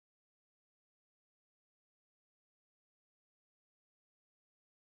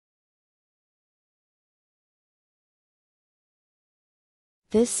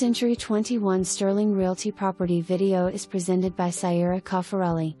This Century 21 Sterling Realty property video is presented by Saira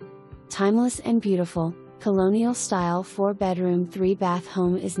Caffarelli. Timeless and beautiful, colonial style 4-bedroom 3-bath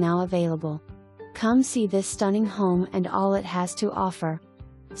home is now available. Come see this stunning home and all it has to offer.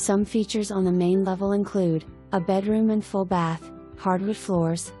 Some features on the main level include a bedroom and full bath, hardwood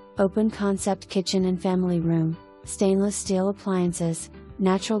floors, open concept kitchen and family room, stainless steel appliances,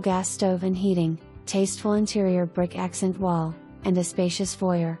 natural gas stove and heating, tasteful interior brick accent wall, and a spacious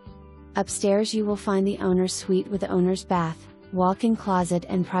foyer. Upstairs you will find the owner's suite with owner's bath, walk-in closet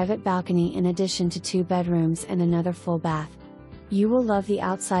and private balcony in addition to 2 bedrooms and another full bath. You will love the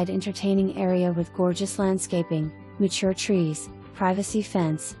outside entertaining area with gorgeous landscaping, mature trees, privacy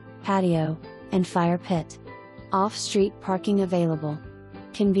fence, patio, and fire pit. Off-street parking available.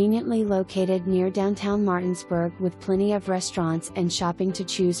 Conveniently located near downtown Martinsburg with plenty of restaurants and shopping to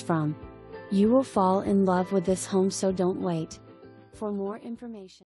choose from. You will fall in love with this home, so don't wait. For more information